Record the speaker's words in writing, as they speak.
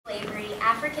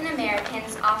African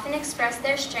Americans often express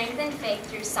their strength and faith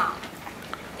through song.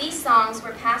 These songs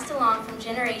were passed along from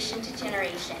generation to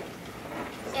generation.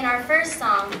 In our first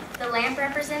song, the lamp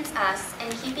represents us,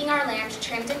 and keeping our lamps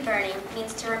trimmed and burning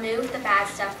means to remove the bad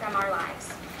stuff from our lives.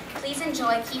 Please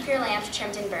enjoy Keep Your Lamps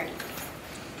Trimmed and Burning.